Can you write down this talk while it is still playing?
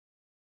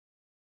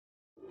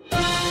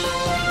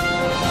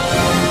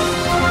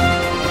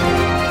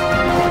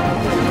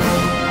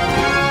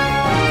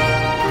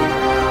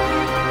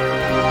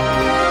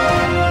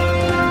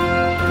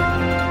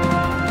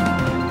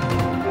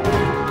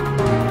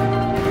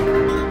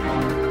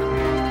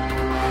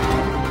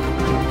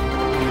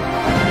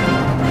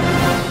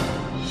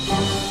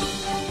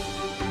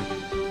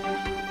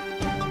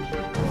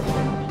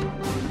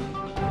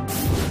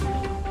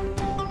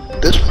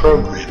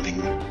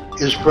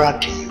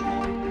brought to you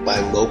by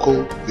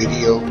Local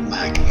Video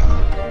Marketing.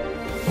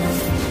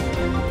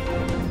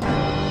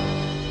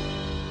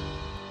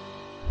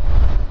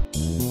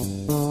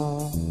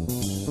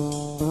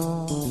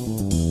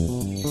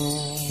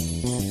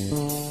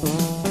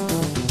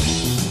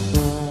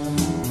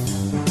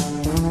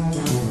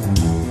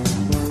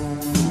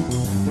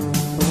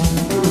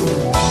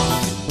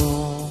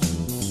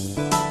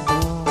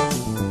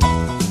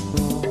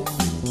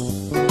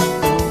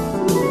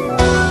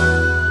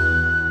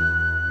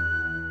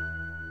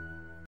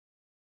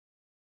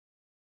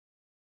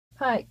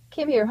 Hi,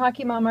 Kim here,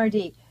 Hockey Mom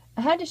RD.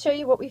 I had to show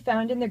you what we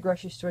found in the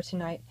grocery store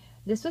tonight.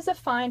 This was a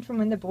find from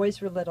when the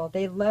boys were little.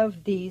 They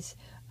love these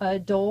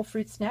Dole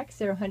fruit snacks.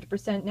 They're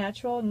 100%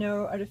 natural,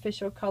 no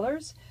artificial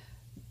colors.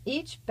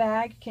 Each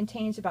bag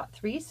contains about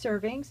 3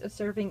 servings. A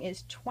serving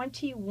is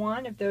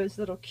 21 of those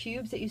little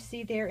cubes that you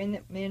see there in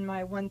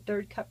my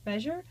 1/3 cup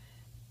measure.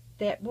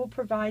 That will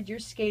provide your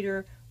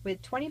skater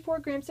with 24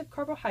 grams of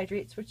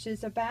carbohydrates, which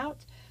is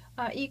about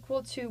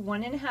equal to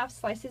 1½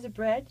 slices of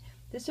bread.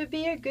 This would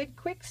be a good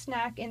quick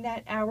snack in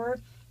that hour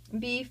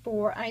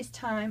before ice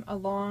time,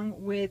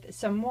 along with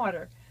some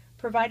water,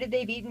 provided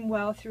they've eaten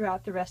well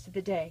throughout the rest of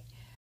the day.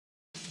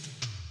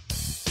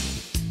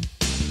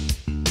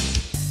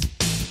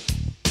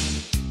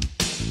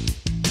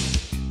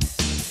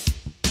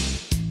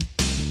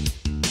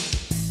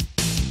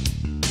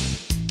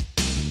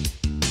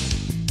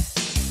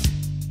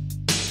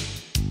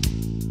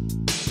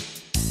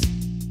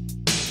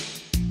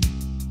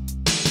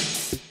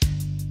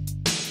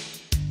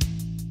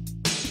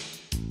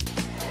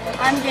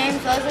 I'm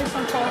James Leslie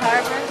from Pearl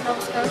Harbor,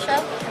 Nova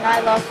Scotia, and I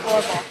love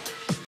floorball.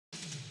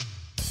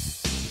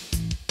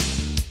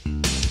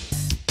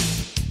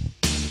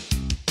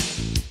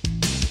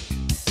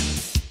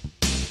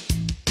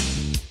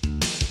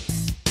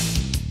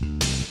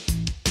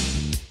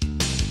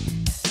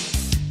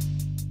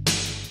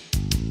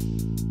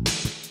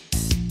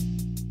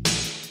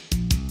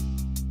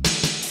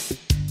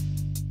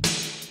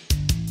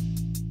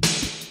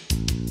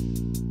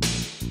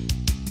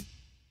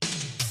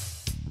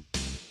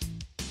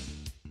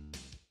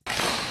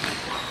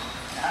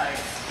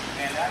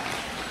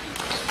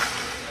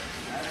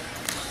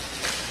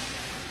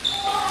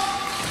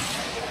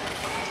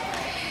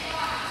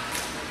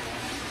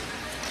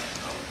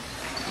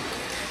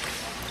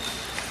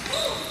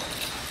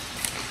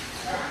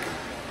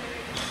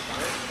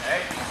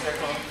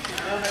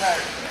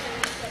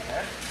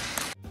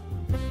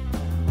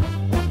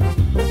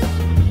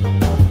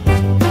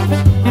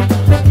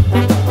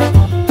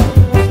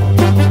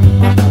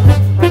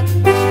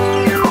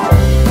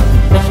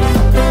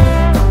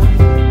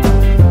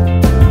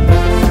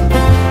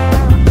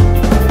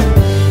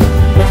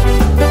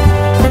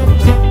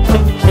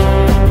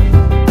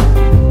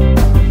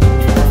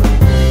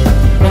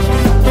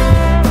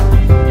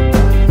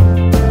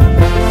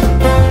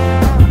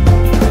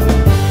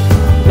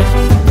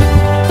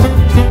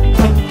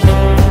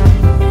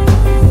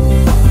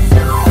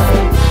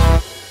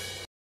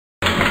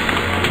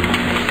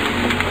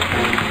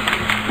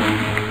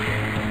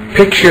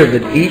 Picture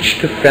that each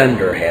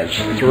defender has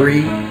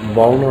 3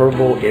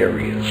 vulnerable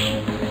areas.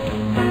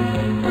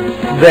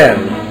 Then,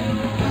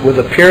 with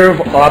a pair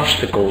of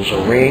obstacles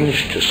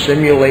arranged to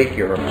simulate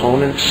your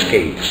opponent's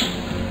skates,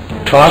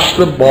 toss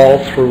the ball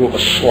through a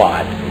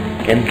slot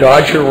and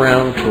dodge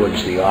around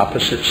towards the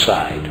opposite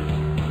side.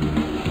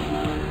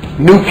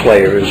 New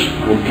players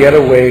will get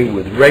away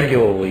with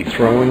regularly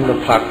throwing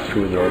the puck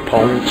through their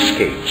opponent's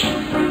skates,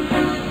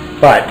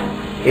 but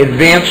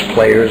advanced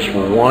players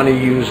will want to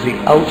use the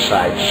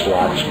outside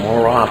slots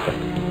more often.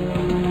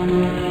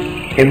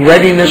 In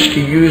readiness to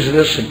use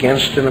this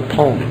against an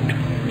opponent,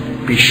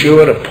 be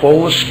sure to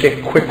pull the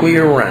stick quickly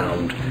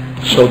around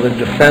so the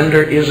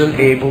defender isn't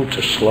able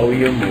to slow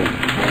your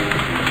movement.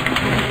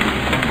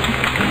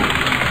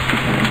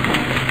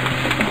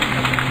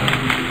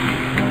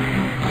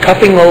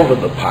 Cupping over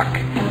the puck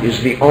is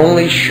the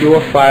only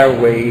surefire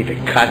way to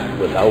cut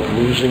without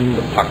losing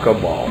the puck or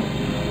ball.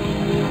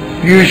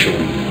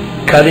 Usually,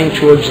 cutting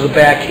towards the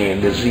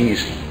backhand is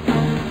easy.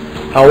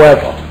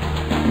 However,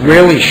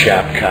 really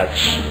sharp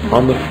cuts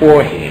on the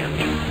forehand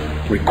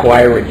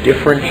require a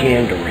different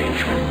hand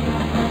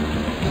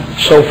arrangement.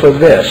 So for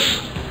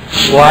this,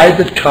 slide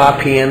the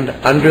top hand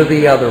under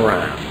the other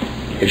arm,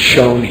 as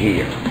shown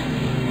here.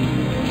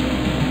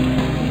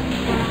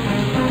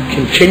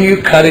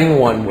 Continue cutting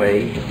one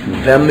way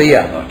and then the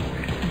other,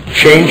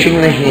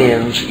 changing the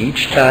hands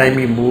each time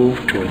you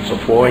move towards the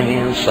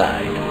forehand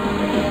side.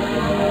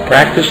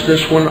 Practice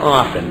this one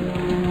often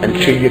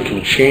until you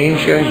can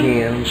change your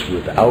hands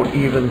without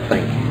even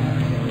thinking.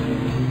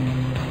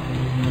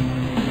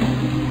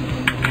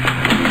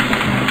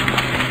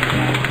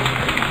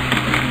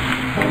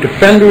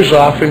 Defenders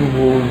often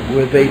move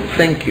where they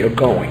think you're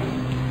going.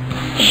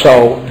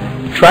 So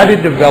try to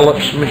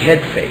develop some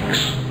head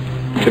fakes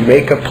to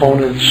make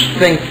opponents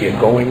think you're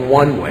going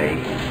one way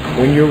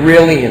when you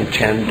really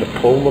intend to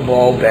pull the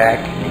ball back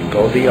and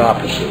go the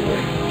opposite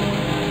way.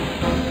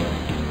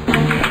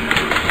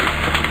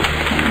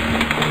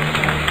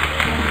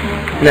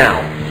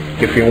 Now,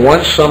 If you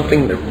want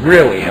something that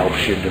really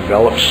helps you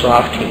develop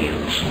soft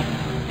hands,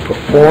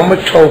 perform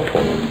a toe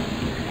pull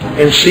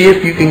and see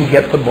if you can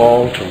get the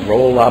ball to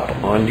roll up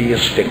onto your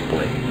stick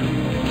blade.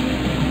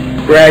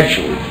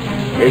 Gradually,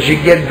 as you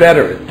get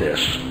better at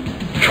this,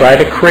 try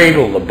to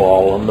cradle the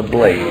ball on the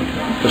blade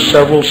for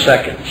several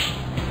seconds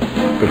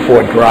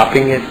before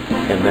dropping it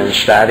and then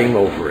starting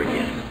over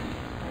again.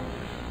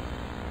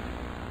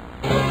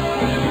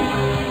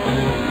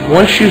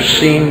 Once you've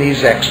seen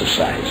these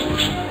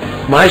exercises,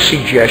 my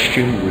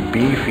suggestion would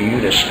be for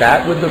you to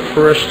start with the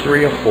first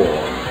 3 or 4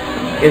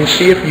 and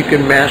see if you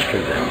can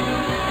master them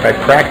by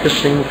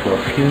practicing for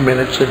a few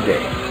minutes a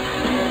day.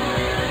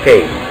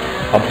 Hey,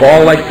 a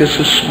ball like this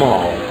is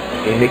small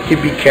and it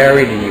can be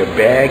carried in your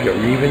bag or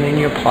even in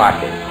your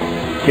pocket,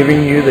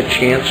 giving you the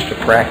chance to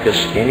practice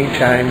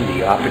anytime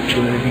the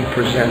opportunity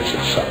presents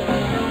itself.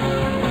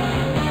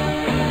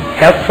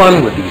 Have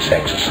fun with these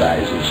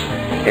exercises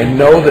and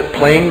know that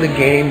playing the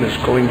game is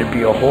going to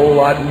be a whole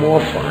lot more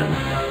fun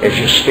as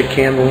your stick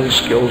handling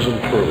skills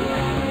improve.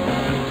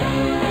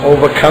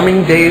 Over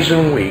coming days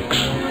and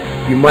weeks,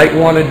 you might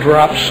want to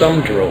drop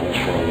some drills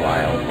for a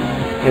while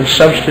and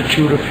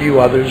substitute a few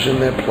others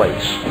in their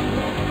place,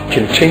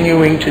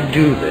 continuing to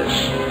do this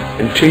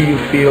until you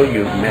feel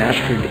you've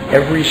mastered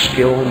every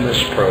skill in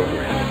this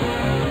program.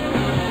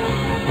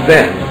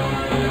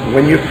 Then,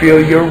 when you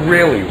feel you're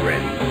really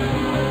ready,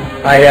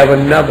 I have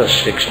another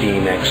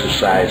 16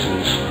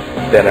 exercises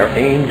that are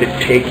aimed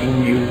at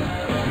taking you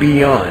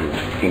beyond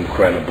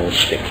incredible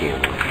stick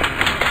handling.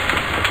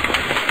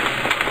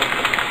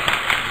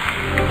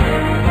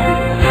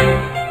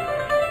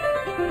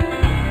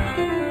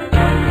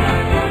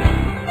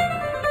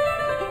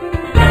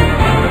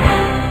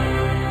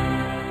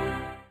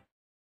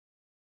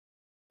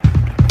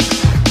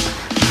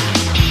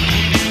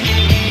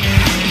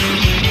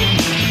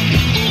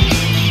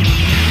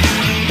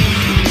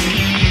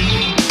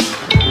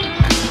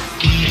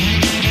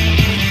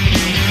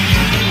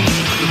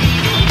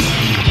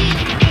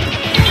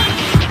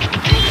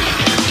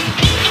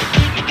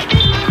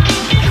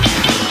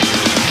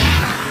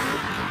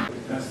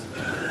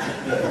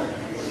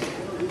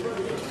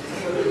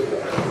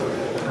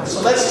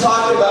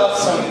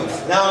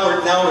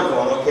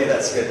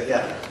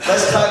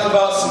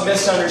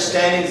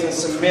 Misunderstandings and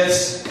some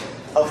myths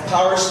of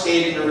power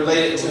skating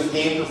related to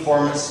game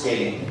performance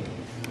skating.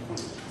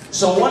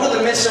 So one of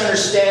the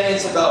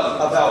misunderstandings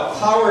about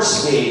power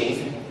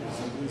skating,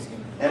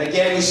 and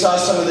again we saw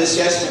some of this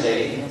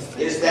yesterday,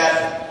 is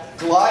that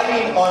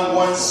gliding on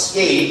one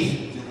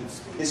skate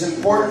is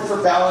important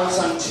for balance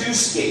on 2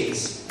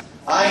 skates,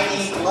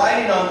 i.e.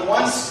 gliding on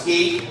one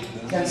skate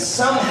can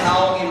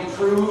somehow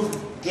improve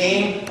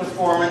game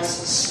performance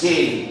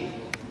skating.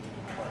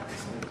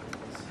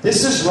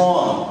 This is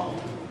wrong.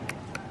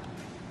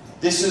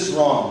 This is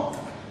wrong.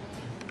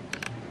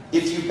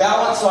 If you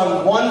balance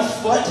on one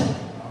foot,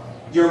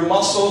 your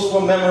muscles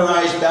will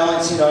memorize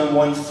balancing on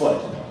one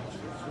foot.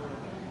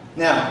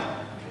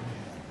 Now,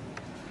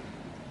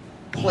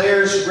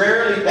 players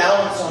rarely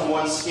balance on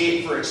one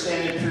skate for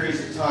extended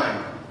periods of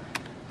time.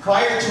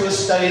 Prior to a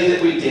study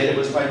that we did, it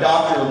was my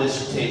doctoral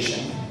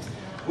dissertation,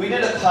 we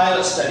did a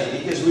pilot study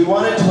because we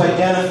wanted to find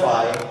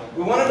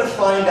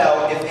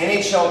out if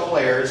NHL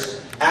players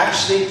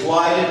actually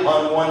glided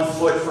on one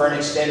foot for an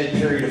extended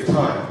period of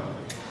time.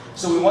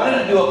 So we wanted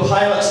to do a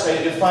pilot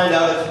study to find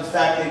out if in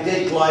fact they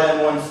did glide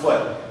on one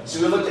foot.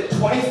 So we looked at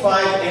 25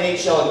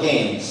 NHL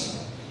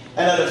games.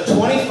 And out of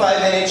 25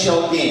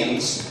 NHL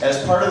games,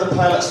 as part of the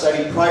pilot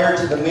study prior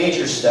to the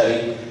major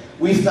study,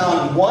 we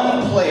found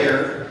one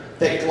player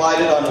that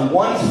glided on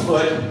one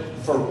foot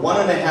for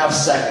 1.5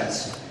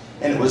 seconds.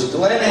 And it was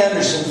Glenn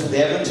Anderson for the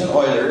Edmonton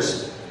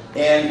Oilers.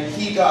 And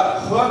he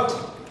got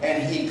hooked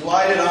and he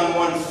glided on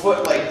one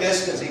foot like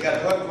this because he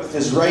got hooked with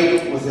his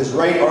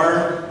right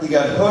arm. He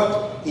got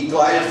hooked, he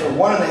glided for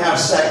 1.5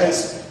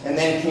 seconds, and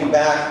then came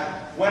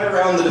back, went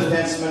around the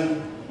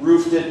defenseman,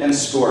 roofed it, and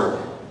scored.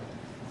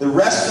 The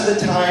rest of the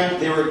time,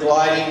 they were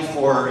gliding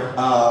for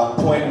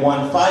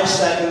 0.15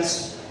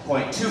 seconds,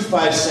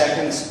 0.25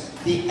 seconds.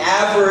 The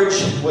average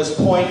was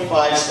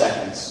 0.5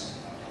 seconds.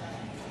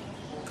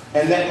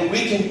 And then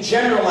we can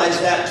generalize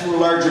that to a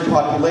larger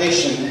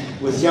population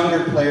with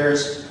younger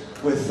players,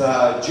 with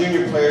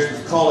junior players,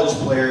 with college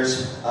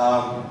players,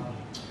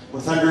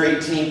 with under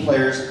 18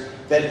 players,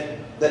 that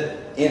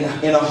in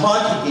a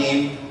hockey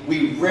game,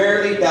 we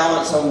rarely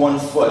balance on one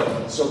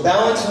foot. So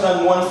balancing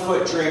on one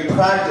foot during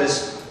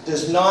practice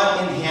does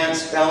not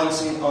enhance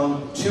balancing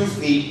on 2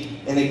 feet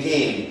in a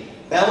game.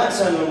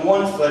 Balancing on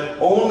one foot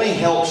only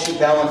helps you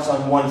balance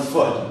on one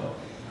foot.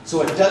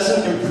 So it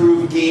doesn't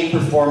improve game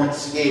performance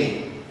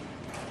skating.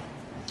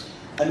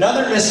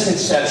 Another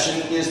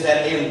misconception is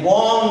that a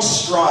long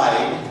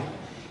stride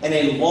and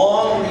a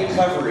long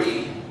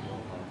recovery,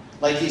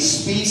 like a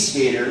speed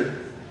skater,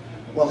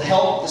 will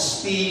help the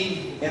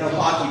speed in a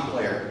hockey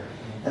player.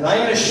 And I'm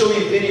going to show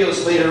you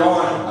videos later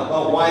on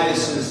about why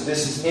this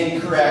is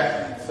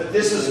incorrect, but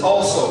this is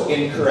also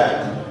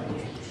incorrect.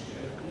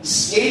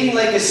 Skating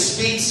like a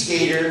speed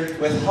skater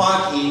with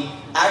hockey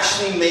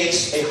actually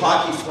makes a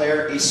hockey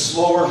player a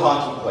slower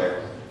hockey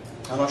player.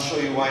 And I'll show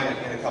you why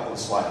in a couple of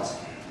slides.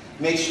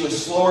 Makes you a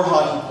slower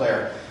hockey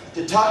player.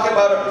 To talk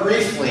about it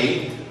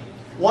briefly,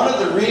 one of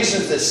the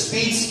reasons that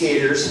speed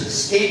skaters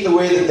skate the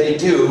way that they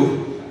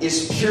do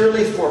is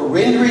purely for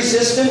wind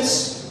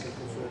resistance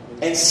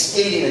and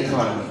skating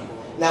economy.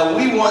 Now,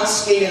 we want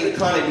skating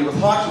economy with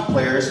hockey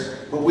players,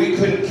 but we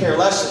couldn't care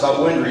less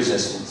about wind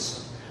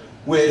resistance.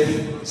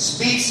 With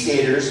speed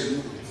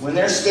skaters, when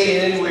they're skating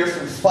anywhere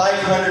from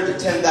 500 to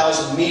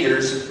 10,000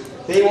 meters,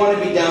 they want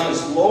to be down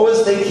as low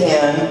as they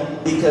can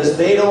because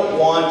they don't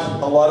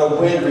want a lot of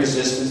wind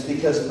resistance,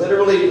 because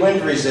literally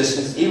wind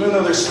resistance, even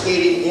though they're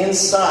skating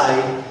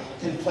inside,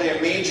 can play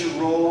a major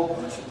role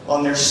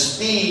on their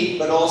speed,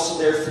 but also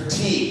their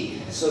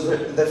fatigue. So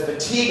the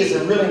fatigue is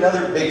really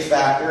another big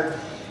factor.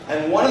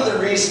 And one of the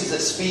reasons that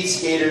speed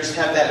skaters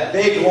have that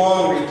big,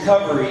 long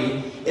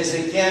recovery is,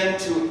 again,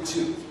 to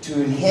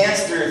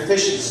enhance their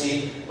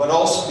efficiency, but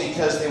also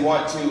because they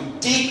want to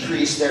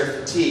decrease their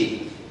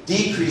fatigue.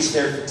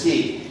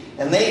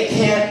 And they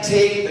can't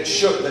take the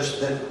short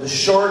strides,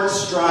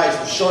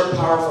 the short,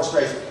 powerful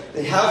strides.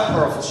 They have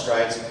powerful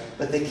strides,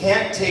 but they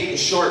can't take the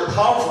short,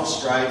 powerful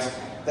strides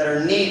that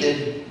are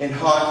needed in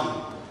hockey.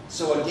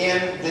 So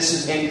again, this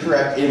is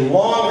incorrect. A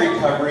long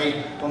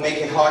recovery will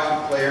make a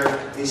hockey player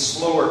a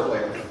slower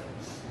player.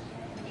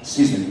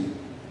 Excuse me.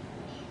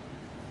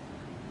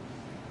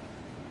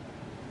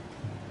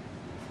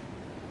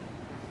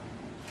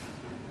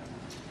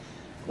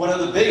 One of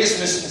the biggest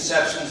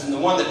misconceptions, and the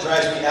one that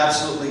drives me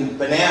absolutely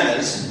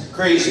bananas,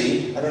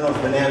 crazy, I don't know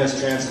if bananas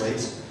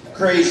translates,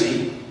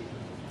 crazy,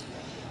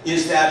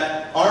 is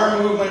that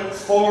arm movement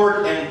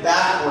forward and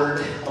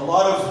backward, a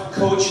lot of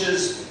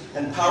coaches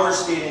and power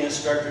skating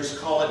instructors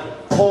call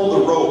it pull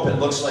the rope. It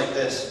looks like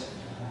this.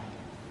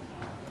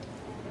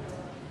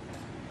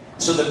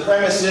 So the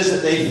premise is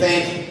that they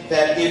think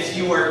that if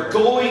you are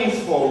going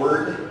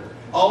forward,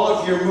 all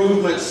of your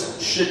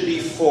movements should be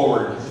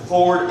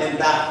forward and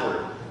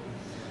backward.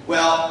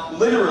 Well,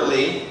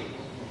 literally,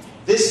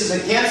 this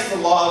is against the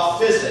law of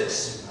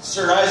physics.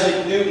 Sir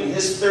Isaac Newton,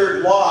 his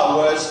third law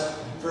was,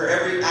 for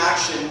every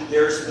action,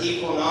 there's an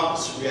equal and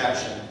opposite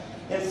reaction.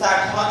 In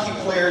fact, hockey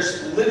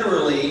players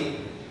literally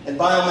and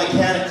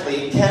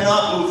biomechanically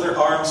cannot move their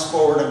arms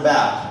forward and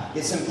back.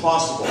 It's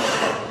impossible.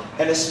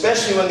 And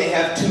especially when they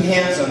have two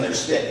hands on their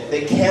stick.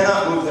 They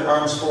cannot move their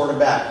arms forward and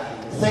back.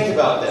 Think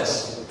about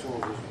this.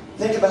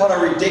 Think about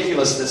how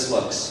ridiculous this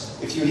looks.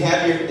 If you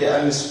have your...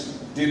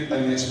 I'm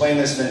going to explain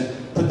this and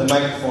then put the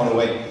microphone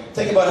away.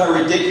 Think about how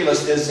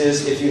ridiculous this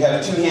is if you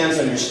have two hands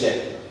on your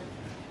stick.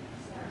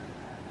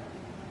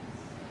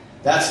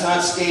 That's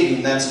not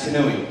skating, that's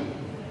canoeing.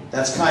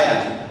 That's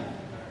kayaking.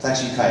 It's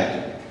actually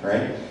kayaking,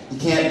 right? You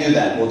can't do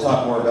that. We'll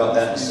talk more about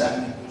that in a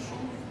second.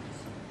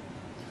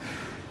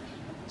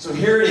 So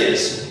here it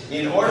is.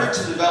 In order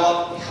to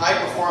develop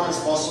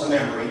high-performance muscle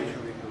memory,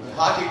 the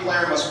hockey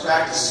player must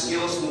practice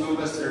skills and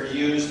movements that are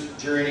used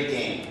during a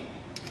game.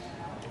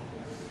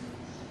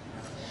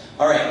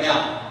 All right,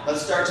 now,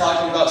 let's start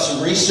talking about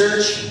some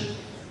research.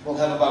 We'll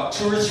have about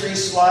 2 or 3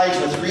 slides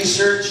with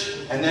research,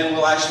 and then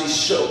we'll actually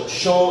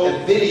show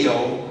a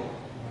video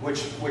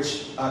which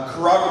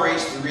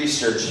corroborates the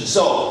research.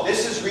 So,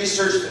 this is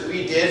research that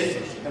we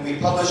did, and we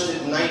published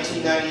it in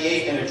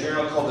 1998 in a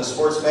journal called the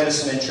Sports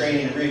Medicine and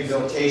Training and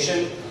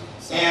Rehabilitation.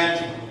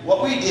 And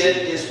what we did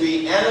is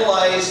we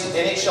analyzed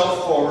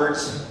NHL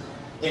forwards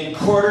in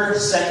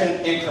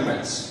quarter-second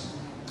increments.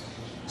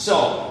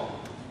 So,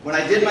 when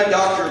I did my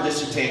doctoral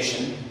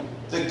dissertation,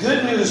 the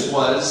good news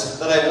was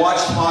that I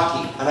watched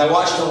hockey, and I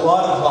watched a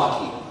lot of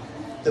hockey.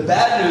 The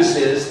bad news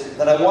is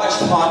that I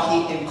watched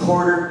hockey in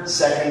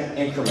quarter-second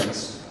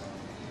increments.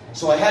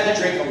 So I had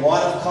to drink a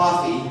lot of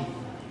coffee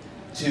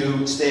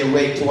to stay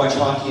awake to watch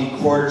hockey in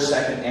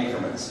quarter-second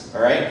increments,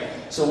 all right?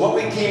 So what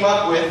we came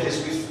up with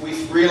is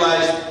we've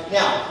realized,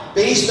 now,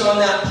 based on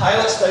that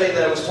pilot study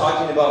that I was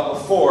talking about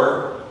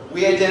before,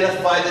 we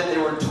identified that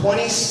there were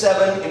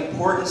 27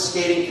 important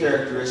skating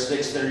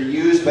characteristics that are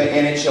used by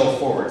NHL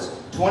forwards.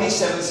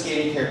 27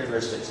 skating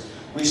characteristics.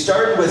 We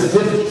started with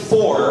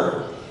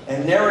 54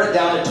 and narrowed it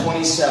down to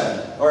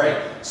 27. All right,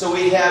 so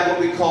we have what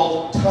we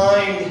call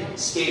timed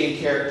skating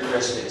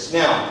characteristics.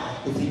 Now,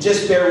 if you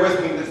just bear with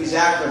me with these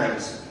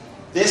acronyms,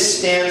 this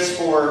stands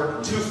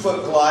for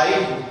 2-foot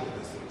glide.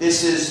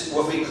 This is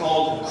what we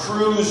call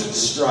cruise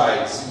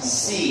strides.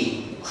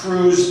 C,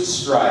 cruise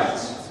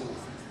strides.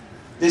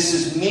 This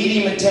is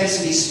medium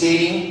intensity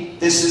skating.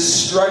 This is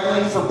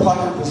struggling for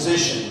puck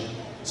position.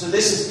 So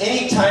this is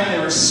any time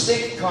there is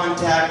stick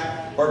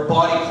contact or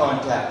body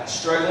contact,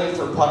 struggling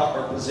for puck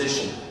or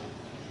position.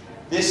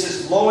 This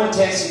is low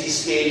intensity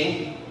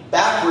skating,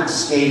 backwards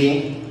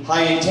skating,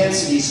 high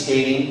intensity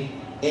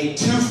skating, a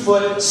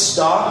 2-foot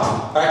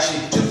stop, or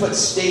actually 2-foot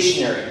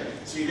stationary.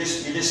 So you're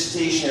just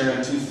stationary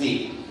on 2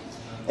 feet.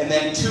 And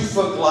then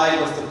 2-foot glide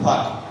with the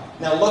puck.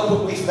 Now look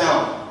what we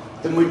found.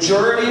 The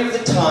majority of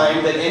the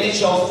time that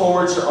NHL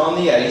forwards are on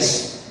the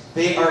ice,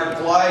 they are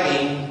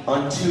gliding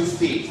on 2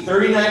 feet.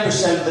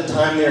 39% of the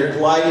time they are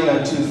gliding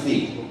on 2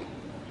 feet.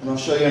 And I'll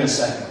show you in a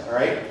second, all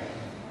right?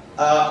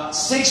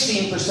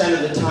 16%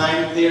 of the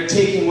time, they are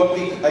taking what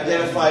we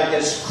identified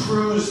as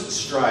cruise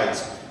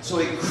strides. So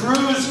a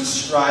cruise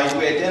stride,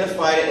 we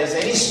identified it as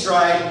any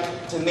stride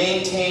to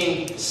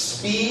maintain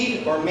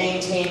speed or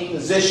maintain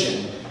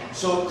position.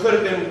 So it could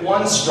have been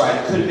one stride,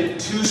 it could have been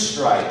 2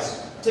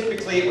 strides.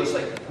 Typically it was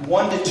like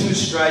 1 to 2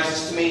 strides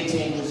just to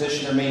maintain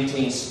position or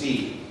maintain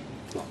speed.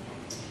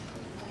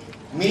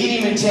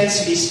 Medium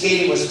intensity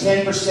skating was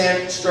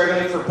 10%,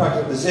 struggling for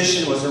puck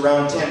position was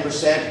around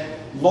 10%.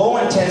 Low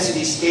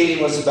intensity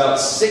skating was about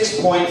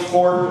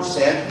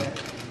 6.4%.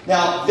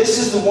 Now, this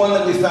is the one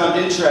that we found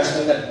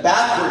interesting, that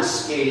backwards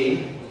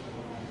skating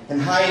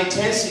and high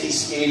intensity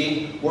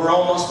skating were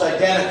almost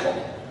identical.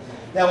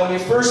 Now, when you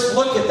first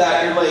look at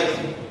that, you're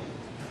like,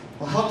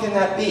 well, how can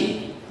that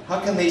be? How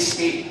can they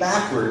skate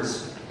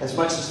backwards as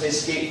much as they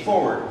skate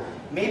forward?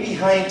 Maybe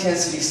high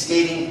intensity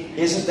skating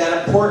isn't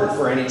that important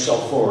for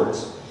NHL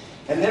forwards.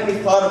 And then we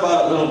thought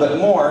about it a little bit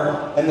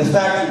more, and the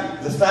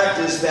fact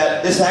is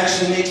that this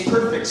actually makes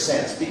perfect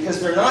sense, because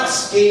they're not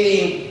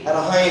skating at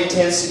a high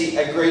intensity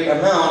a great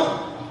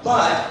amount,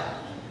 but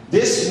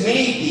this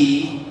may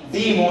be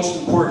the most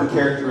important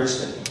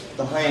characteristic,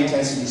 the high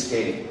intensity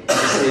skating. I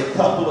see a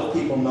couple of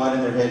people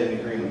nodding their head in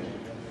agreement.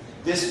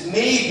 This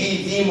may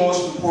be the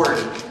most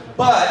important,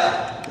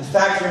 but the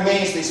fact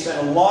remains they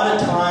spend a lot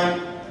of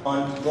time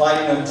on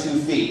gliding on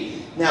 2 feet.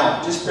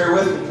 Now, just bear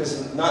with me,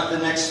 because not the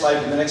next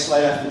slide, but the next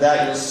slide after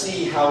that, you'll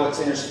see how it's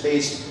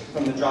interspaced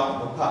from the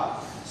drop of a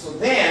puck. So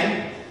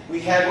then,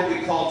 we had what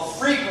we called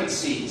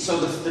frequency. So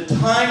the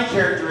time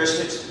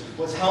characteristics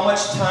was how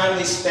much time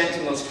they spent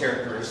in those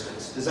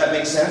characteristics. Does that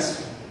make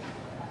sense?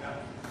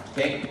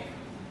 Okay.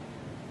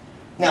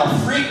 Now,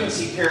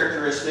 frequency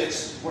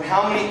characteristics were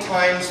how many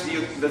times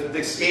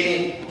the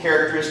skating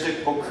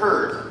characteristic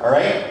occurred, all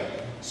right?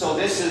 So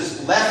this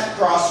is left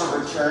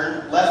crossover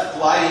turn, left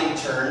gliding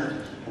turn,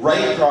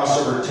 right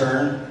crossover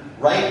turn,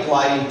 right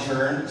gliding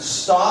turn,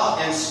 stop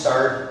and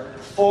start,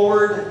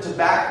 forward to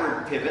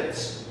backward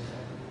pivots,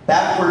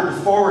 backward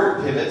to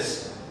forward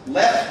pivots,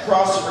 left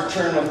crossover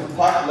turn of the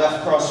puck,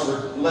 left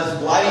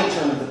gliding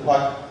turn of the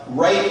puck,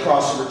 right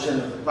crossover turn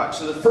of the puck.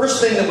 So the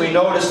first thing that we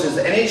noticed is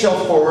the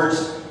NHL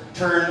forwards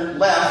turn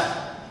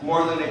left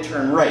more than they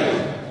turn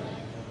right.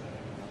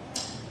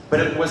 But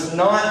it was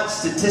not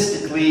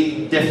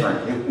statistically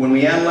different. When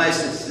we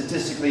analyzed it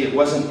statistically, it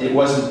wasn't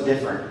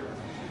different.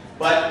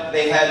 But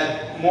they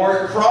had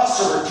more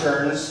crossover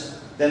turns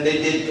than they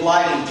did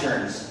gliding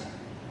turns.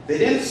 They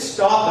didn't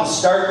stop and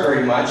start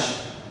very much.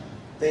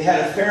 They had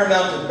a fair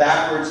amount of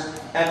backwards,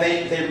 and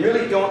they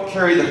really don't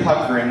carry the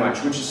puck very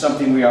much, which is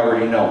something we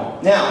already know.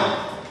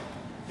 Now,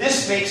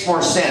 this makes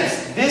more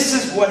sense. This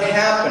is what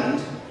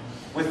happened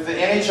with the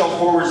NHL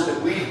forwards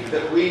that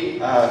we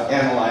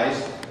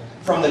analyzed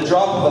from the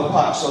drop of a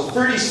puck. So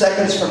 30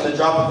 seconds from the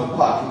drop of a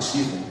puck,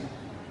 excuse me.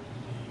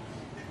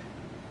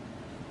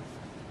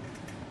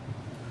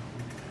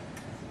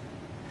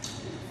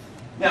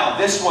 Now,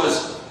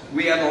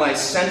 we analyzed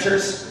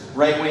centers,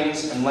 right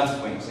wings, and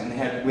left wings, and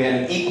we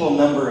had an equal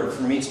number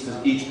from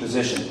each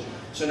position.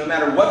 So no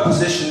matter what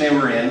position they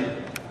were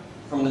in,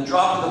 from the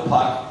drop of the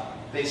puck,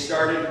 they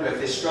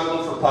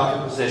struggled for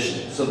puck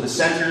position. So the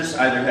centers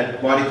either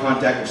had body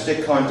contact or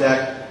stick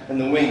contact, and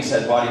the wings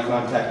had body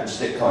contact or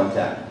stick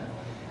contact.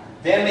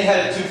 Then they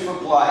had a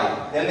 2-foot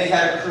glide. Then they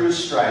had a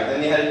cruise stride.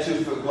 Then they had a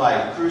 2-foot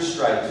glide. Cruise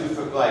stride,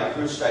 2-foot glide,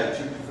 cruise stride,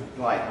 2-foot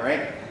glide. All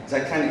right? Does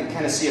that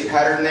kind of see a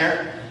pattern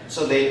there?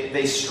 So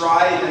they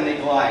stride and they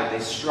glide. They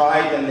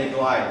stride and they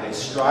glide. They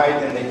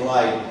stride and they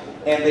glide.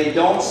 And they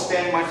don't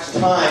spend much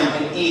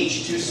time in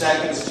each. 2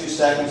 seconds, 2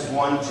 seconds,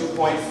 1,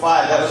 2.5.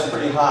 That was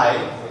pretty high.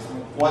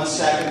 1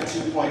 second,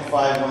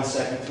 2.5, 1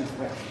 second,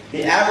 2.5.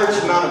 The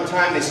average amount of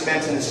time they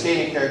spent in the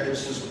skating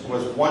characteristics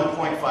was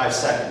 1.5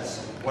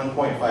 seconds.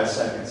 1.5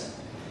 seconds.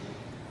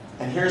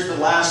 And here's the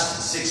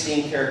last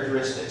 16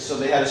 characteristics. So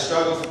they had a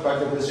struggle for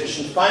puck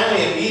position.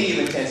 Finally, a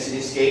medium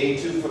intensity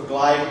skating, 2-foot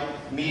glide,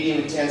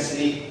 medium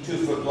intensity,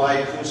 2-foot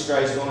glide, cruise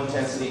strides, low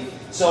intensity.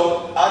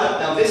 So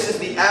now this is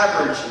the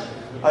average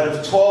out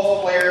of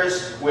 12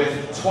 players with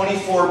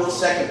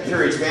 24-second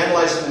periods. We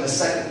analyzed them in the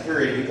second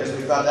period because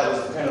we thought that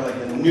was kind of like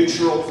the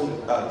neutral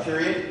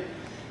period.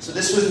 So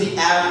this was the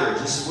average.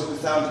 This is what we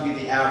found to be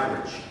the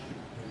average.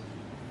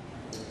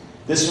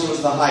 This one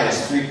was the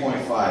highest,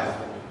 3.5.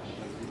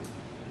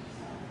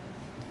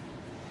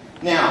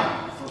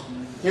 Now,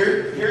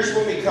 here's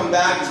what we come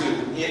back to.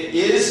 It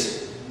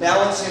is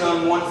balancing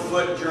on 1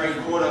 foot during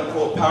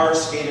quote-unquote power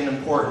skating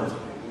important.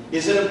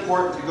 Is it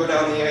important to go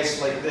down the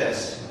ice like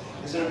this?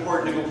 Is it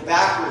important to go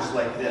backwards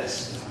like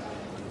this?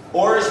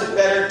 Or is it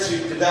better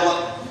to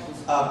develop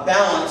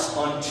balance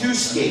on 2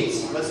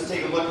 skates? Let's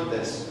take a look at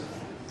this.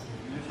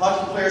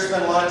 Hockey players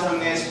spend a lot of time on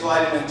the ice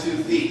gliding on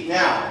 2 feet.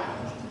 Now,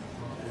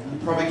 you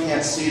probably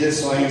can't see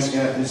this, so I'm just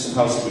going to do some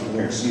housekeeping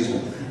here. Excuse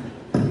me.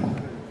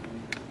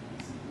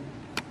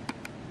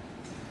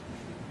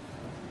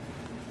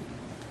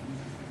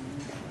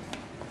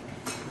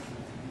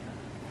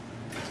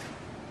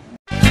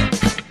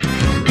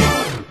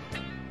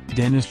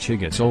 Dennis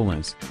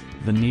Chighisola,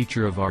 The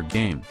nature of our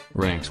game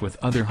ranks with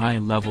other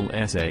high-level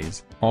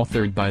essays,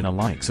 authored by the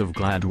likes of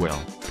Gladwell,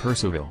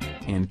 Percival,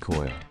 and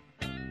Coyle.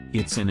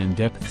 It's an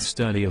in-depth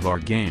study of our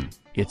game,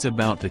 it's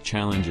about the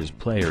challenges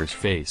players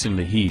face in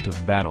the heat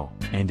of battle,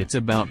 and it's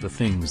about the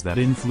things that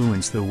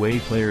influence the way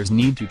players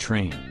need to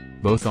train,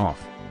 both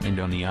off and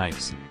on the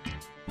ice.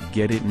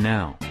 Get it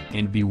now,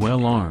 and be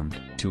well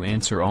armed to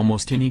answer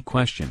almost any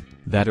question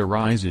that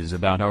arises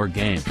about our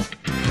game.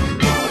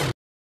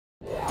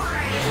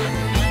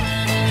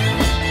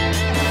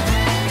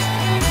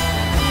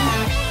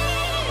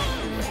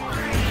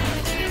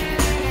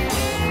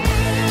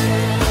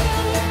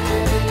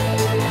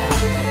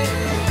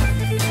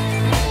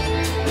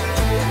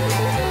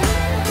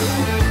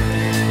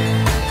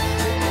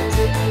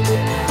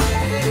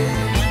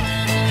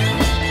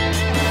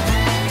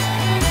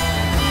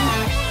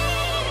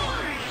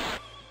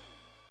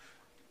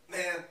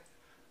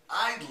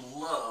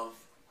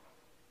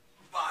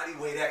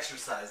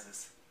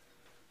 Exercises.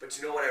 But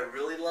you know what I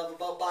really love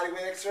about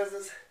bodyweight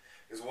exercises?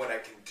 Is when I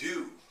can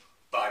do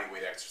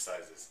bodyweight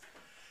exercises.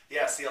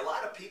 Yeah, see, a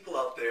lot of people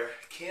out there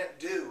can't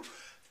do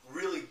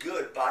really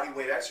good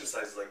bodyweight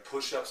exercises like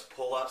push-ups,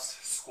 pull-ups,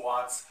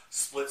 squats,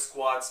 split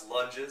squats,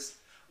 lunges.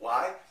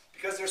 Why?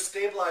 Because their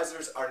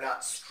stabilizers are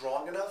not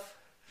strong enough.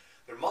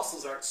 Their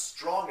muscles aren't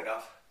strong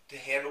enough to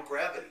handle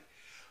gravity.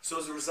 So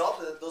as a result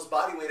of that, those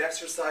bodyweight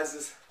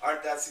exercises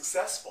aren't that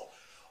successful.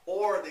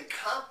 Or they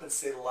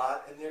compensate a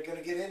lot and they're going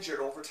to get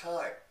injured over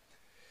time.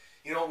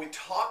 You know, we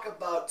talk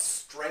about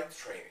strength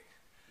training.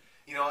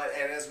 You know,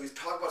 and as we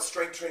talk about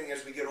strength training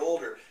as we get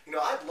older, you know,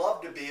 I'd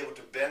love to be able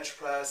to bench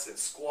press and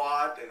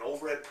squat and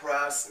overhead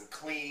press and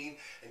clean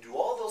and do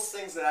all those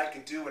things that I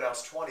could do when I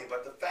was 20,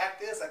 but the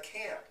fact is I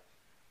can't.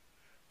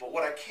 But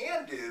what I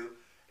can do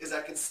is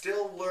I can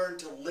still learn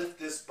to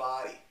lift this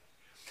body.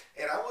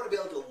 And I want to be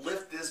able to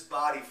lift this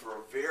body for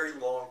a very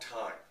long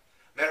time.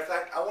 Matter of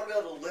fact, I want to be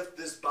able to lift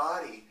this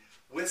body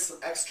with some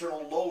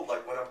external load,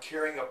 like when I'm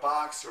carrying a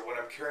box or when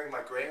I'm carrying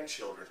my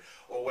grandchildren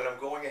or when I'm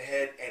going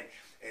ahead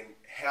and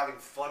having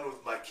fun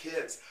with my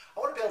kids. I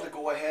want to be able to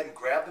go ahead and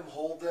grab them,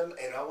 hold them,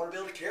 and I want to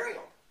be able to carry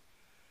them.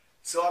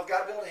 So I've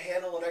got to be able to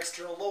handle an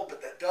external load,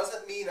 but that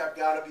doesn't mean I've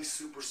got to be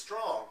super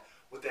strong.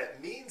 What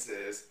that means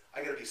is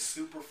I got to be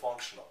super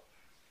functional.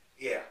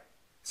 Yeah.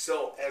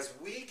 So as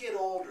we get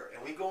older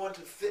and we go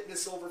into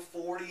fitness over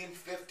 40 and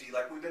 50,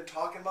 like we've been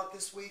talking about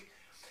this week,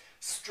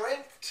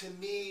 strength to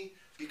me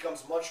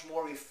becomes much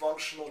more of a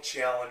functional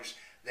challenge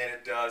than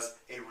it does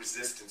a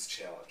resistance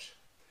challenge.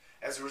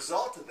 As a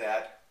result of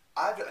that,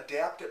 I've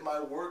adapted my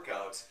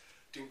workouts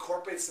to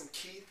incorporate some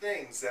key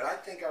things that I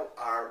think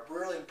are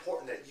really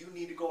important that you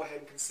need to go ahead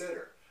and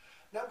consider.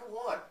 Number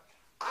one,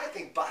 I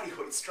think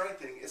bodyweight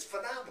strengthening is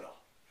phenomenal.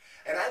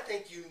 And I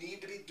think you need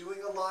to be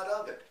doing a lot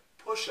of it.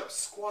 Push-ups,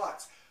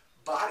 squats,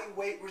 body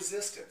weight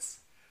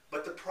resistance.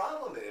 But the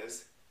problem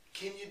is,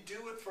 can you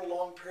do it for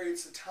long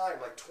periods of time,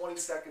 like 20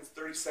 seconds,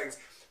 30 seconds,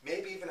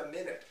 maybe even a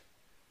minute?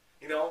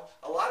 You know,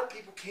 a lot of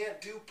people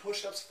can't do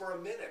push-ups for a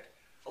minute.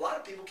 A lot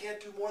of people can't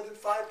do more than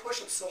 5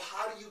 push-ups. So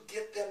how do you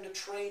get them to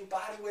train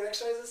bodyweight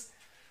exercises?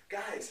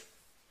 Guys,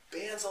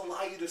 bands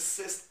allow you to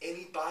assist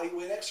any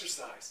bodyweight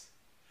exercise.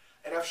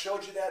 And I've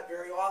showed you that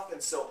very often.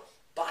 So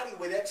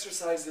bodyweight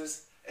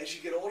exercises, as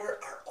you get older,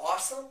 are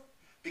awesome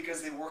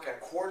because they work on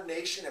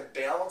coordination and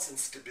balance and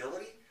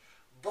stability.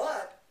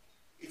 But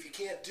if you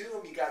can't do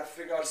them, you got to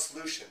figure out a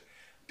solution.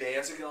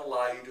 Bands are going to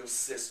allow you to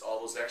assist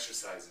all those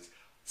exercises.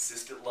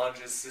 Assisted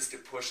lunges,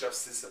 assisted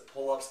push-ups, assisted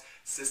pull-ups,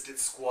 assisted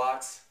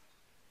squats.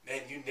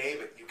 Man, you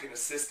name it, you can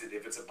assist it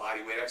if it's a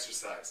bodyweight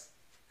exercise.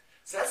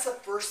 So that's the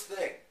first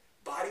thing.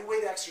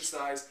 Bodyweight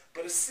exercise,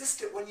 but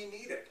assist it when you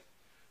need it.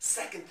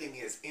 Second thing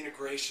is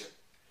integration.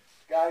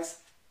 Guys,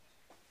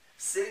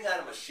 sitting on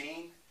a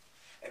machine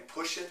and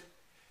pushing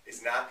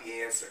is not the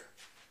answer.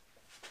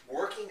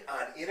 Working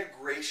on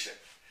integration,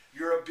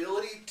 your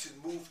ability to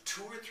move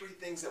 2 or 3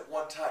 things at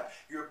one time,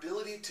 your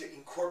ability to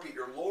incorporate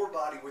your lower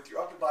body with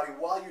your upper body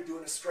while you're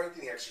doing a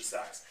strengthening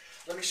exercise.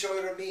 Let me show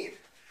you what I mean.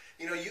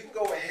 You know, you can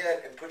go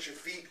ahead and put your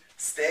feet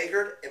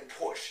staggered and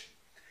push.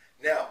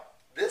 Now,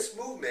 this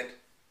movement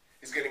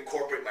is going to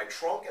incorporate my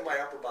trunk and my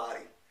upper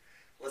body.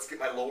 Let's get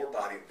my lower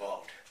body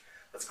involved.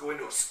 Let's go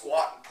into a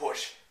squat and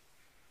push.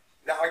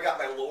 Now I got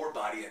my lower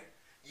body in.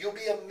 You'll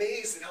be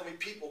amazed at how many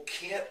people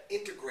can't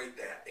integrate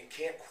that and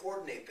can't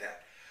coordinate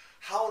that.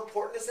 How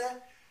important is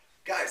that?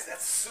 Guys,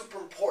 that's super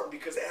important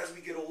because as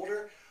we get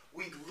older,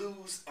 we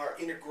lose our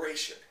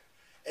integration.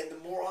 And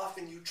the more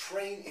often you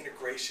train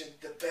integration,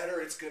 the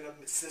better it's going to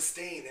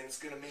sustain and it's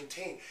going to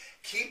maintain.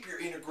 Keep your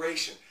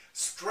integration.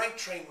 Strength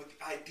train with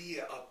the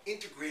idea of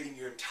integrating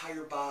your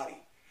entire body.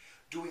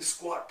 Doing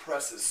squat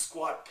presses,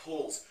 squat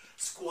pulls,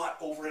 squat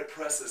overhead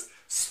presses,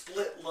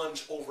 split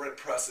lunge overhead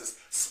presses,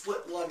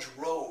 split lunge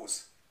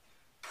rows.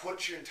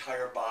 Put your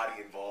entire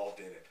body involved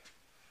in it.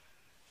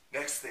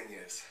 Next thing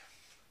is,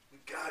 we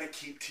got to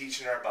keep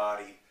teaching our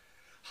body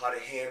how to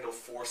handle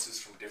forces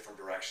from different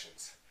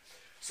directions.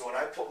 So when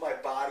I put my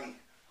body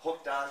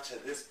hooked onto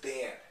this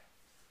band,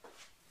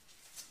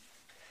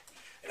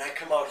 and I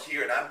come out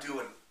here and I'm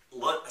doing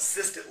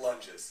assisted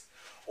lunges,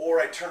 Or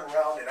I turn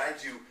around and I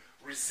do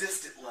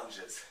resisted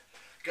lunges.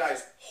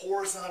 Guys,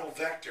 horizontal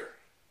vector.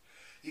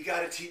 You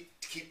got to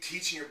keep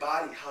teaching your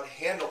body how to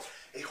handle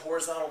a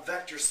horizontal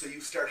vector so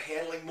you start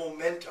handling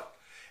momentum.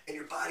 And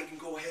your body can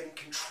go ahead and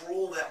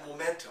control that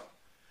momentum.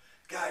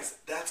 Guys,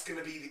 that's going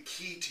to be the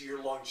key to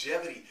your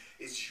longevity,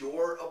 is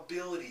your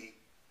ability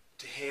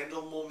to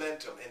handle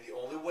momentum. And the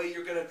only way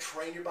you're going to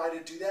train your body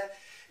to do that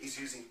is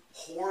using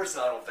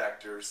horizontal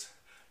vectors,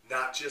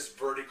 not just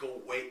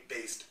vertical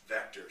weight-based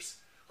vectors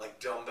like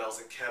dumbbells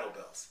and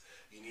kettlebells.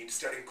 You need to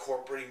start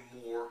incorporating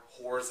more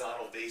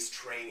horizontal-based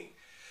training.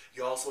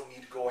 You also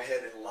need to go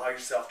ahead and allow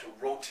yourself to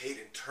rotate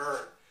and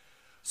turn.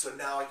 So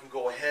now I can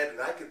go ahead and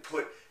I could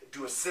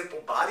do a simple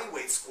body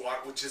weight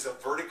squat, which is a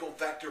vertical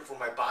vector for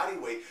my body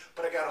weight,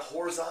 but I got a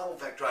horizontal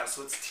vector on it,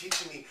 so it's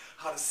teaching me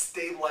how to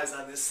stabilize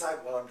on this side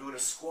while I'm doing a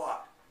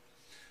squat.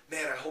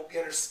 Man, I hope you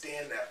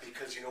understand that,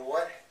 because you know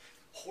what?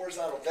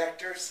 Horizontal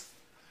vectors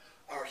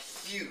are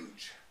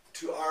huge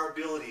to our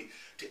ability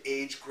to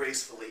age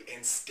gracefully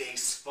and stay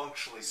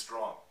functionally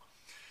strong.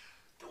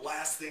 The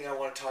last thing I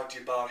want to talk to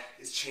you about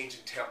is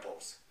changing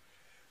tempos.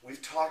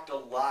 We've talked a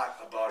lot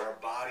about our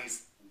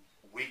body's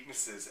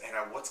weaknesses and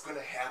what's going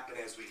to happen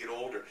as we get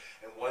older.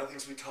 And one of the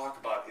things we talk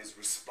about is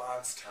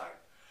response time.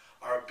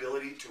 Our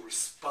ability to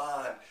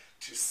respond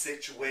to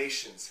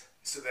situations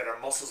so that our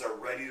muscles are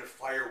ready to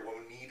fire when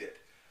we need it.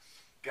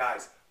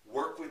 Guys,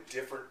 work with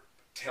different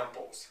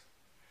tempos.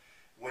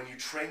 When you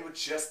train with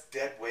just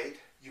dead weight,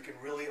 you can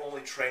really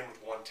only train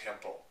with one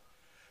tempo,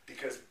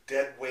 because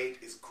dead weight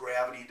is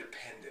gravity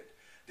dependent.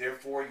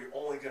 Therefore, you're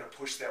only going to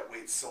push that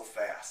weight so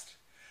fast.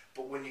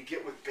 But when you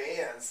get with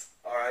bands,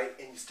 all right,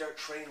 and you start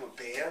training with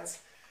bands,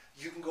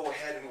 you can go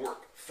ahead and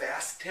work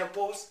fast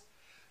tempos.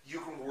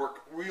 You can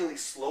work really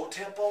slow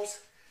tempos.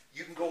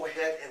 You can go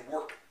ahead and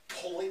work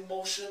pulling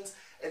motions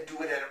and do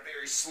it at a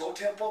very slow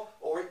tempo,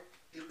 or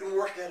you can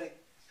work at a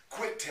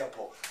quick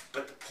tempo.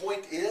 But the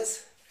point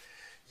is,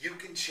 you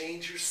can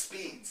change your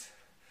speeds.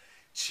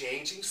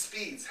 Changing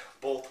speeds,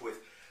 both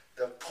with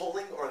the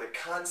pulling or the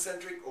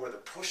concentric or the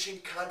pushing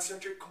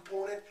concentric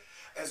component,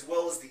 as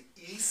well as the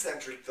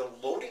eccentric, the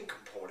loading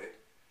component,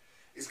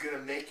 is going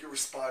to make your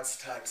response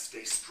time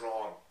stay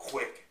strong,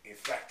 quick,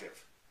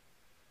 effective.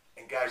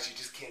 And guys, you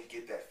just can't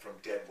get that from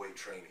dead weight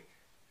training.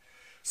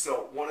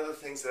 So one of the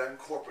things that I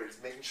incorporate is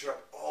making sure I'm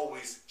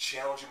always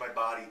challenging my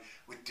body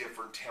with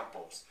different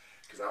tempos,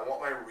 because I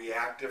want my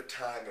reactive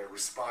time and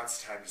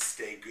response time to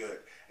stay good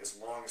as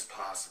long as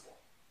possible.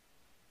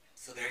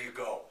 So there you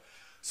go.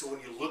 So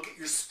when you look at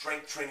your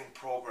strength training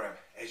program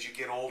as you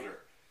get older,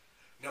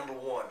 number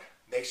one,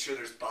 make sure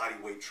there's body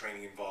weight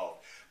training involved.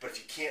 But if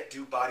you can't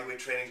do body weight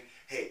training,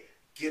 hey,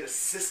 get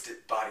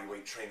assisted body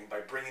weight training by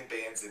bringing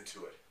bands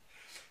into it.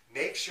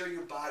 Make sure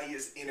your body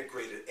is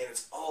integrated and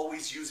it's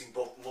always using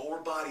both lower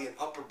body and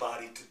upper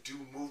body to do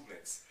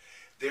movements.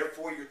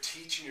 Therefore, you're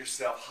teaching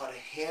yourself how to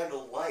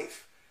handle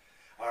life.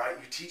 All right,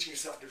 you're teaching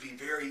yourself to be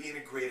very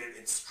integrated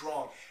and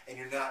strong, and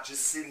you're not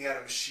just sitting at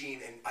a machine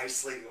and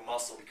isolating a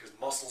muscle, because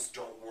muscles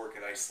don't work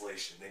in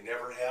isolation. They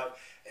never have,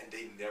 and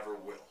they never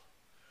will.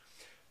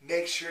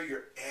 Make sure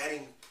you're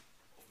adding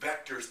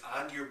vectors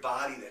onto your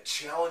body that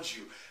challenge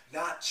you,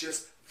 not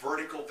just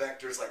vertical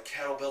vectors like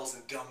kettlebells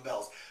and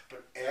dumbbells,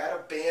 but add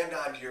a band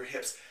onto your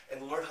hips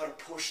and learn how to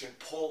push and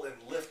pull and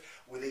lift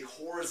with a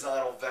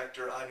horizontal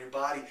vector on your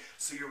body,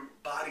 so your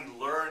body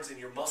learns and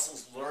your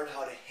muscles learn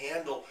how to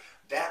handle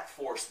that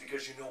force,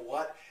 because you know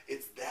what?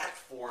 It's that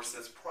force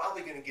that's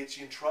probably going to get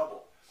you in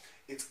trouble.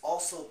 It's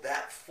also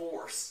that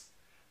force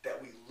that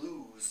we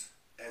lose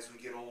as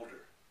we get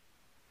older.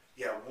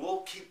 Yeah,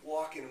 we'll keep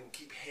walking and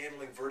keep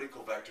handling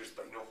vertical vectors,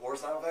 but you know,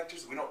 horizontal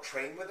vectors, we don't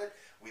train with it,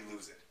 we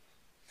lose it.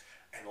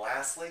 And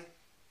lastly,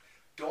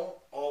 don't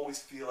always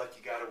feel like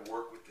you got to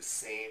work with the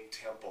same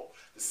tempo,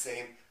 the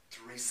same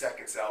 3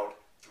 seconds out,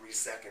 3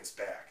 seconds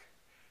back.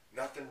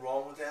 Nothing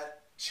wrong with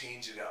that.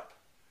 Change it up.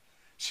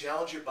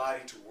 Challenge your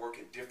body to work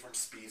at different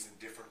speeds and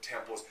different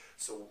tempos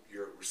so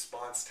your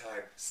response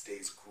time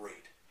stays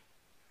great.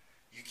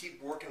 You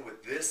keep working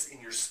with this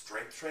in your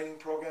strength training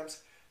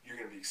programs, you're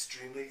going to be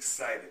extremely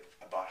excited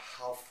about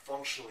how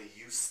functionally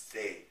you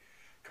stay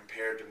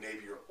compared to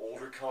maybe your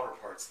older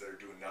counterparts that are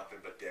doing nothing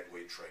but dead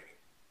weight training.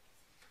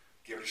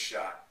 Give it a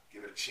shot.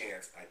 Give it a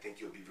chance. I think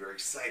you'll be very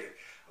excited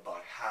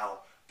about how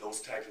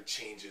those types of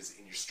changes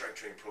in your strength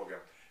training program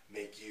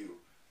make you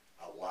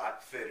a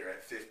lot fitter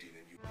at 50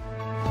 than you.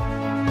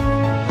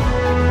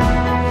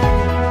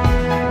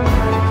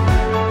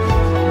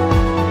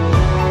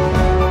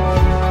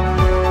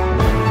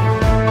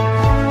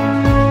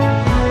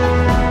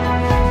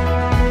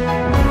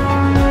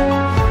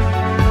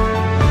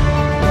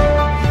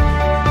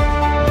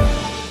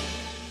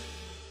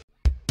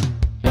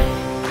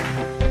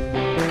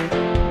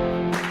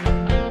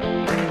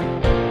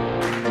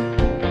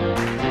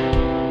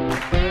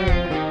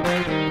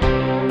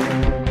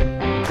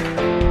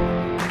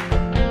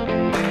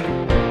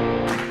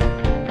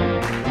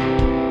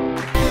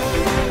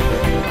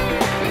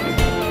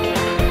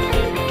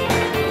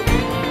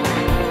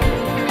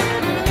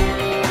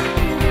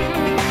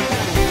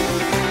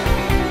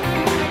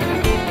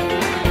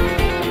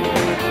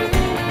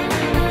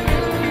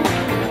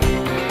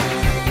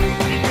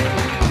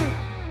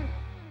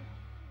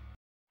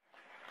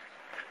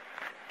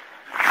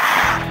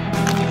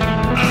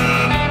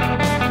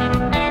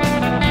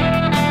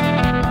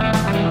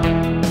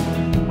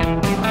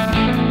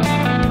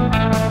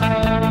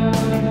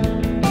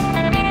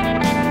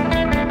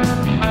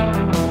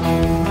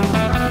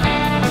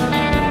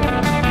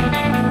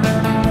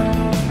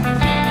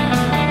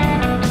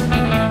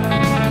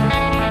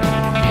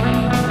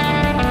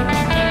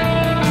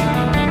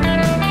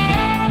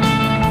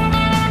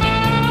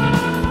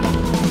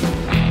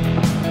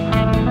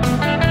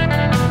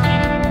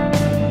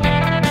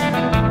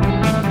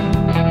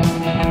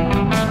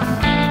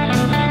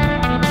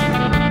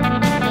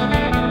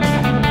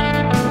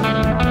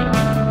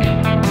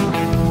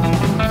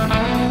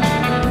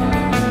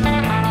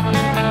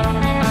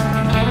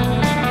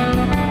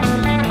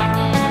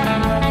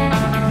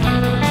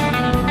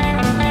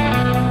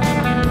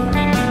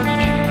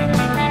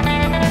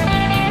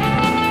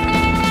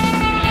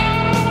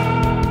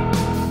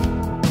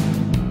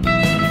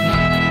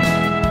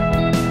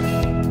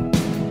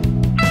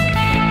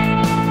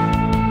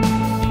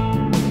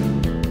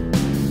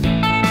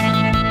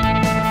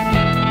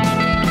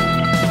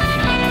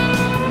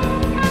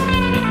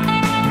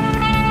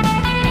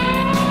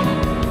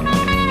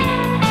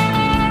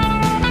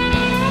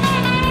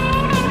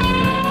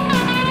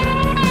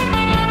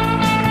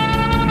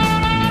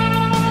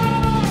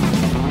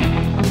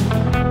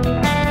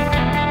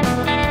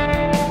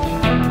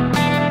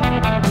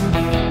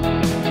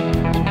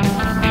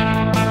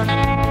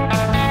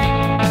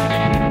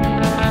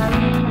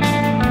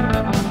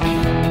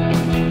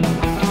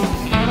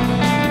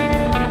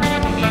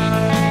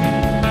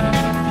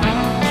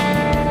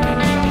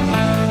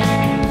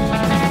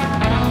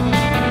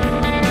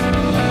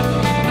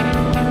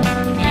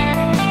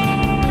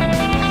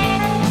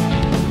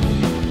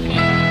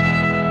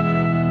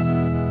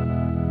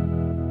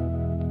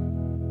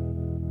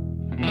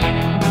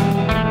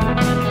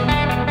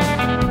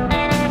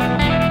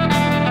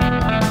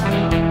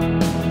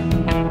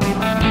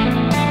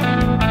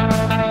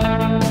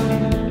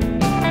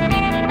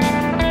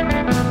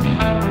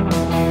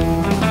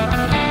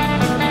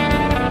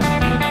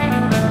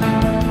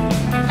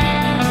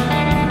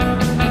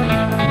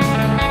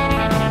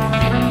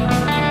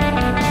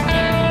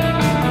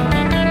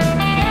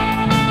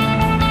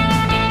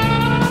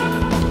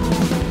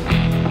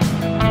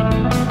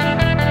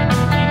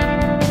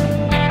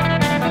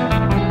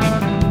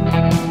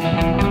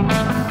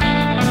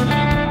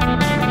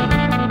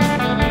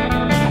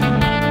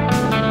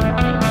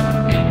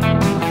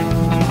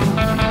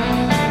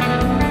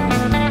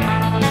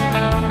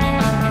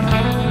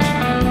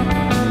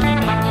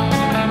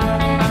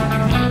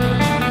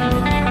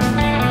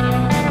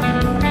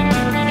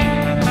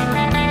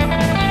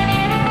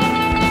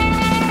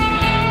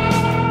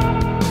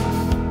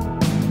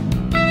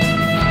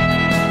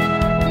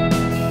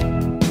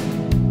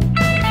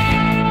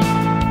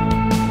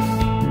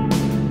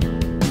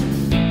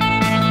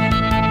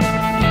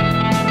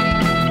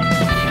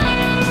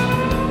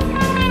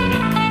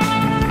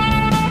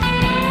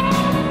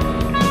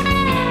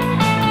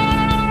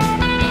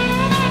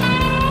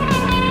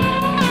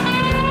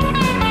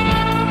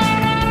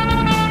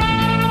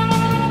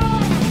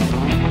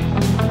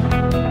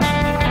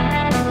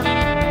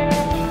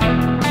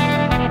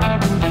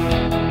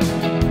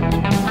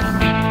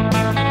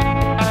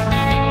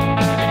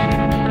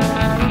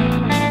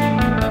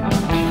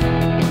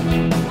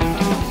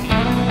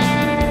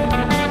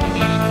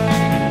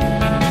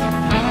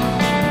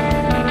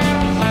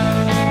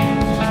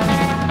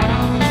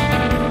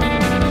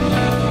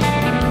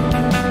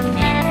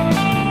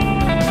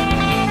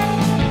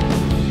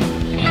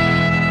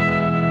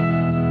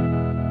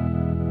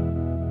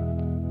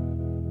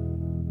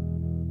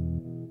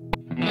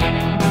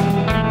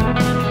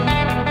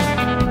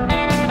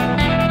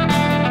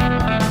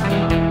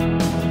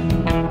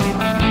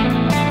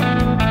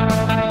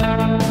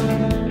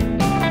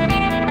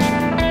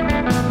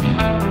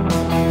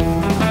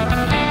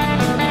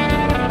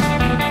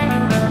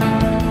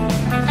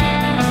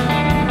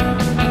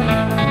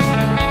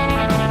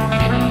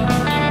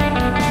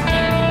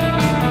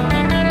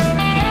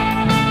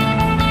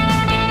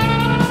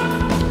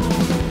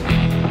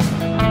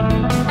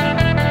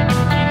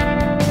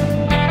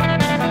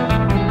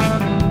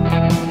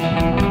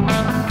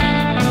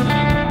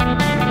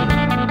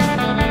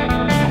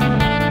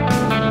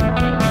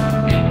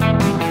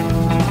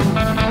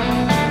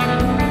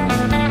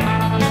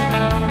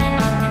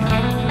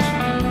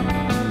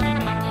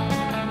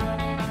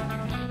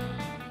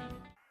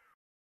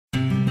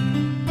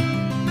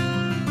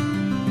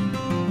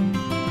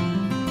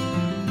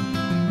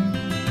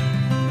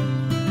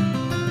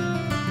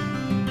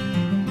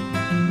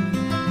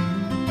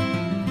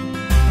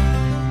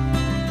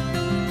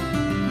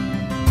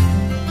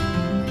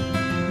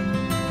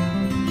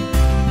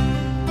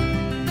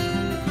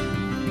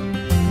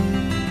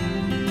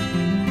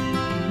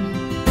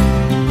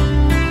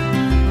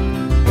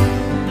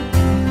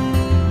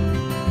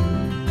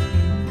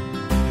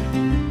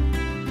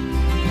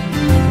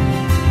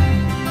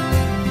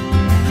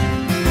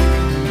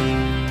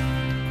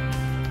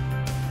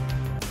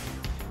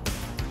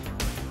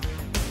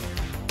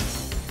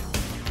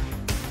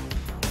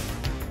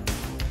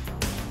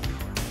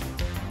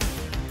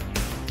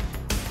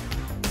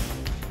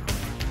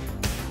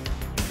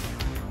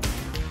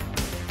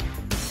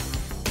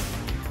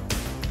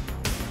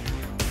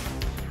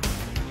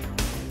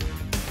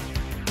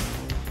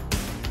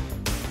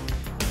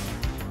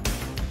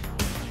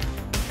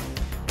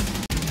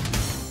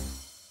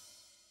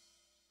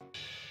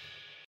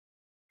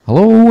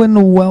 Hello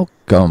and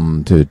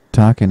welcome to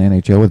Talking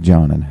NHL with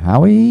John and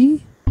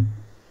Howie.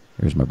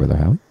 Here's my brother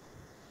Howie.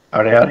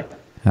 Howdy, howdy.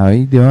 How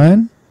you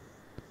doing?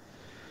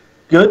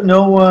 Good.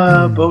 No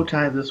bow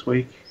tie this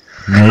week.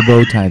 No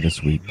bow tie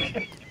this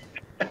week.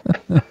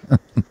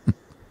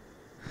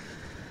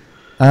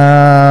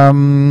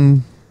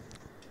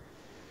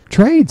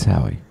 Trades,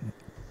 Howie.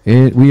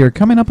 We are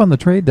coming up on the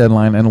trade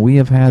deadline, and we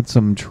have had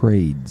some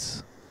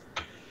trades.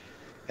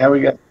 Yeah,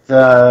 we got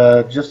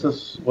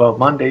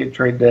Monday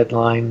trade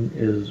deadline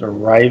is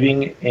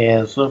arriving,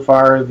 and so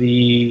far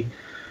the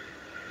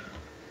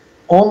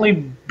only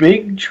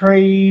big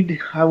trade,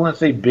 I wouldn't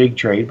say big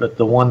trade, but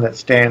the one that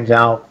stands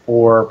out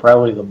for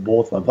probably the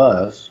both of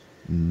us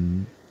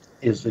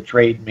is the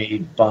trade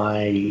made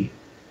by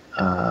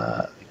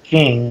the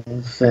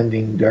Kings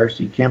sending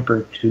Darcy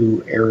Kemper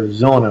to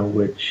Arizona,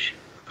 which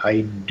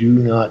I do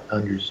not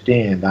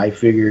understand. I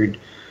figured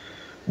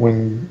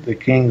when the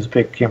Kings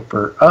picked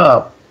Kemper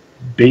up,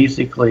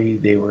 basically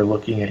they were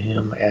looking at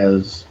him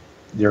as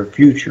their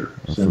future.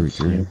 Since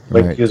he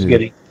was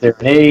getting there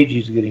in age,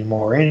 he's getting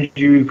more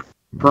injury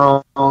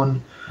prone,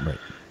 right.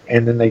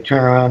 And then they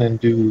turn around and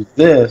do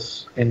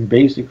this, and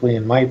basically,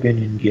 in my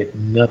opinion, get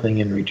nothing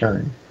in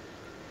return.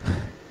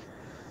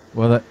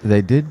 Well,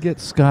 they did get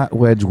Scott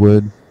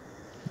Wedgwood,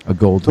 a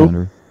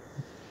goaltender.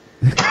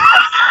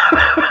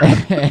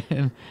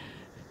 And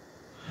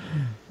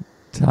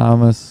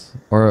Thomas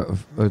or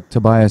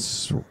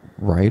Tobias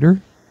Ryder.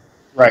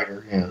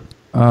 Ryder, yeah.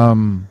 I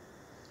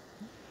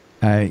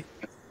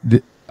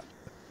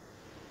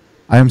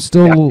am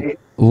still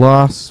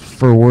lost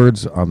for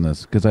words on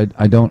this because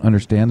I don't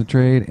understand the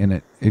trade,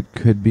 and it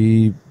could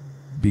be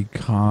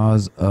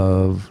because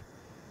of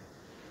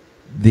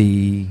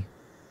the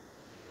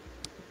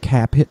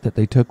cap hit that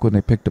they took when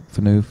they picked up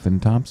Phaneuf and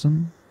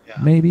Thompson. Yeah.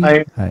 Maybe.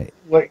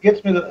 What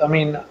gets me,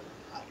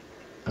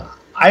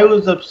 I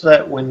was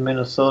upset when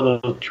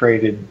Minnesota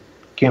traded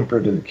Kemper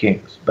to the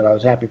Kings, but I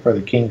was happy for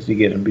the Kings to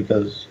get him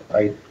because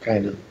I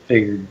kind of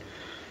figured,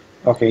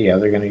 okay, yeah,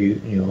 they're going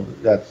to,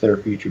 that's their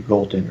future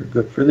goaltender.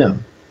 Good for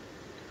them.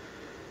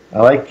 I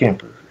like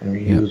Kemper. I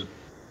mean, he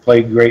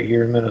played great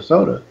here in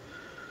Minnesota.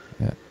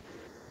 Yeah.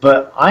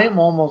 But I am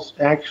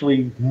almost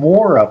actually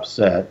more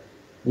upset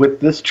with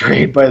this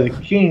trade by the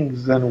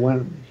Kings than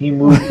when he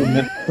moved to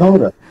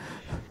Minnesota.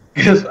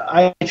 Because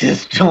I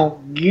just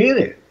don't get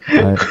it.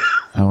 I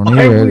don't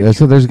either.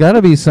 So there's got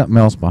to be something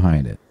else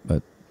behind it.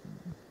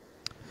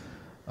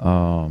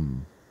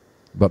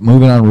 But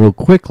moving on real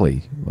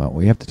quickly, well,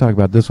 we have to talk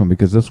about this one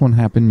because this one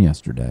happened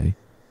yesterday.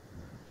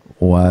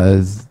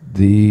 Was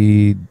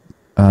the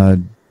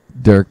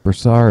Derek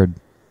Brassard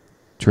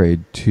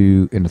trade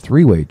in a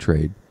three-way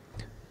trade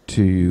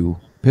to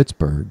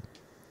Pittsburgh?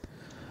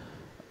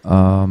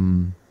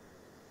 There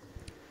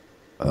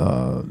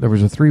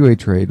was a three-way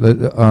trade.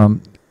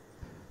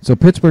 So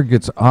Pittsburgh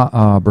gets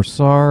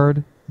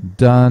Brassard,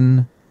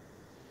 Dunn,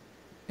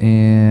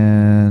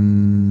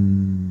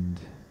 and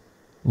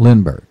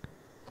Lindbergh,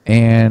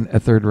 and a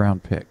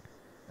third-round pick.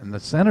 And the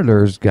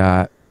Senators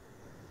got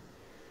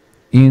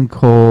Ian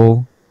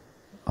Cole,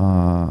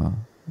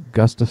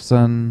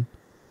 Gustafson,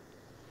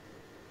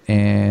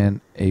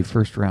 and a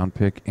first-round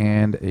pick,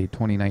 and a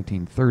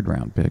 2019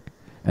 third-round pick.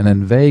 And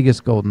then Vegas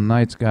Golden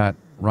Knights got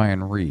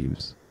Ryan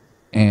Reeves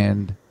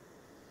and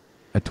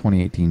a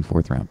 2018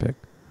 fourth-round pick.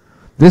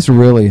 This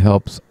really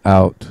helps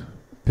out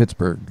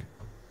Pittsburgh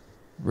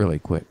really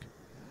quick,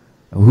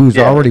 who's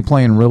already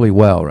playing really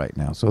well right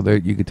now. So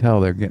you could tell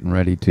they're getting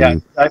ready to. Yeah,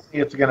 I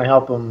think it's going to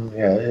help them.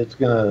 Yeah, it's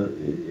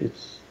going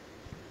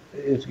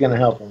to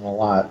help them a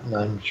lot. And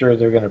I'm sure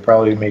they're going to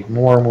probably make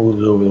more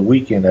moves over the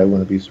weekend. I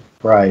wouldn't be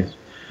surprised.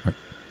 Right.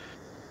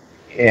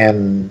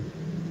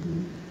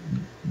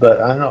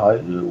 But I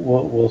don't know.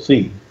 We'll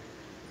see.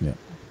 Yeah,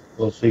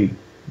 we'll see.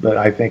 But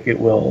I think that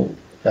will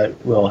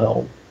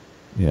help.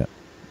 Yeah,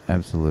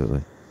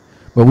 absolutely.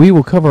 But we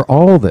will cover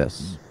all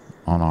this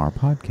on our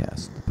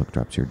podcast, the Puck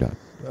Drops Here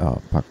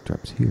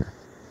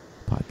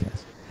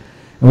podcast.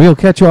 And we'll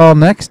catch you all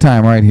next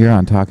time right here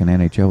on Talking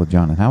NHL with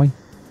John and Howie.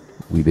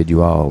 We bid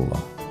you all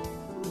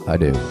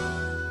adieu.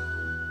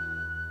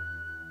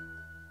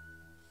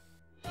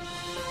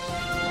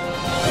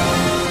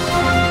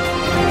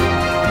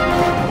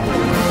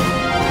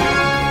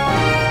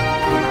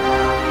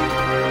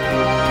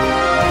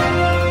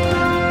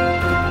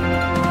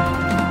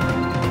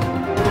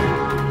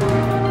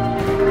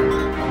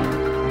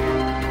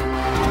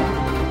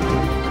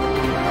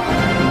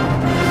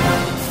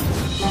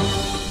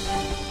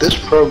 This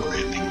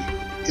programming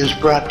is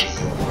brought to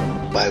you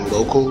by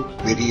Local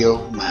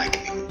Video Magazine.